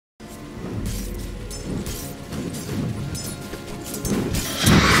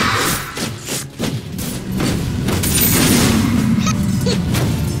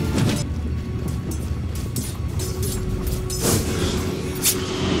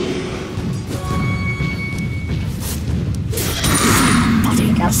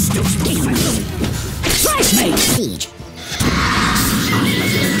Those demons! Slice me! Siege.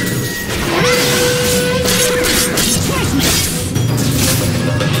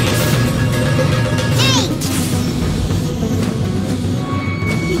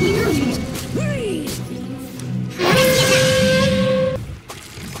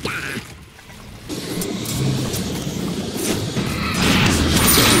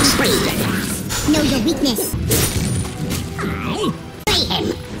 Know your weakness. I slay him.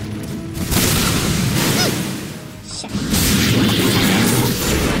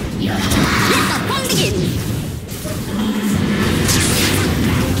 Let the fun begin.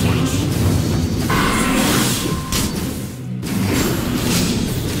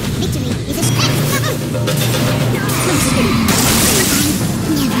 Victory is a strength.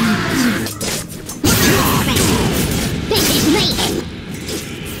 This is mayhem.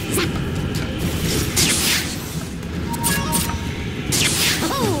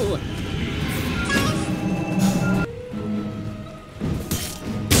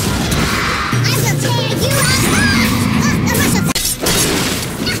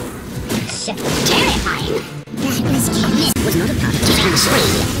 Terrifying. This was not a part of killing the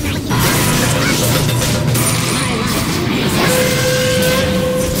spree.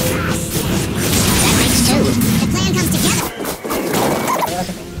 That makes two. The plan comes together.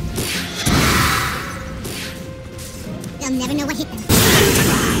 They'll never know what hit them.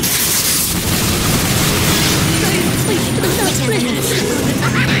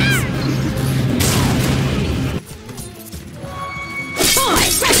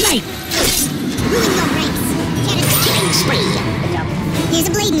 Boys, press me! Ruin your ranks. Killing spree. Here's a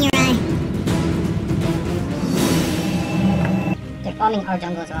blade in your eye. They're bombing our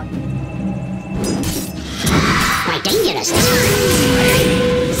jungle as well. Quite dangerous this one.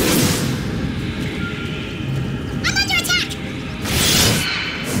 I'm under attack!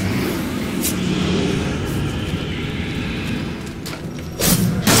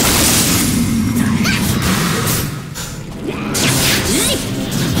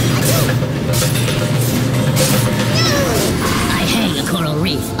 I hang a coral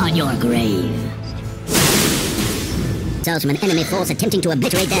reef on your grave. Tells from an enemy force attempting to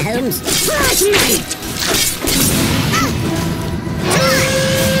obliterate their homes. Crush me!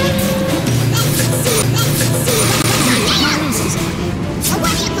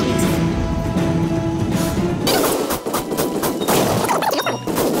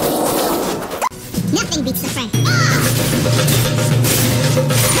 Nothing beats the fray.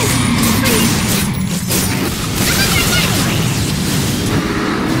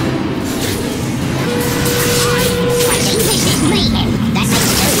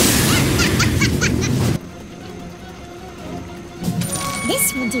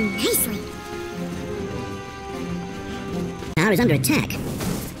 This will do nicely. Tower is under attack.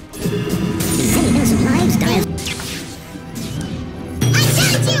 Anything supplies dire. I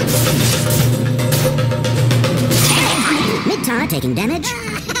challenge you! Mid-tower taking damage.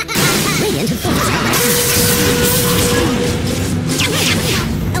 Radiant have fought.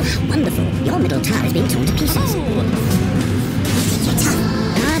 Oh, wonderful. Your middle tower is being torn to pieces.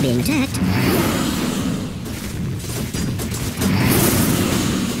 Tower being attacked.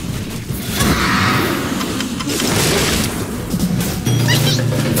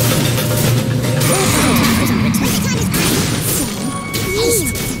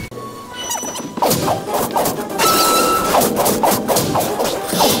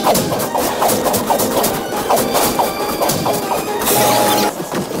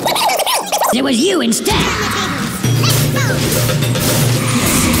 It was you instead!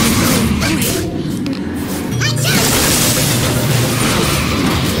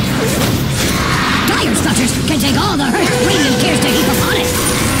 Dire structures can take all the hurt Radiant cares to heap upon it!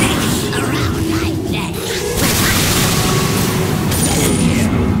 Around my neck!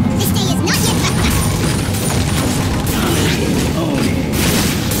 This day is not yet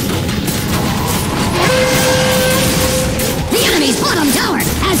The enemy's bottom tower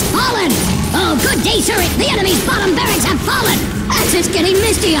has fallen! Oh, good day, sir! The enemy's bottom barracks have fallen! That's just getting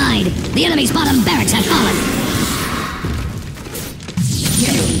misty-eyed! The enemy's bottom barracks have fallen!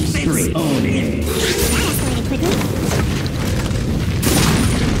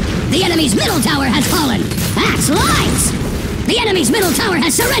 The enemy's middle tower has fallen! That's lies! The enemy's middle tower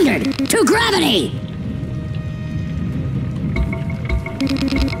has surrendered to gravity!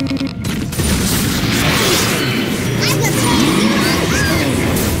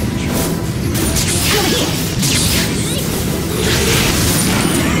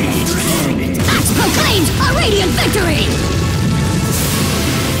 That's proclaimed a Radiant victory!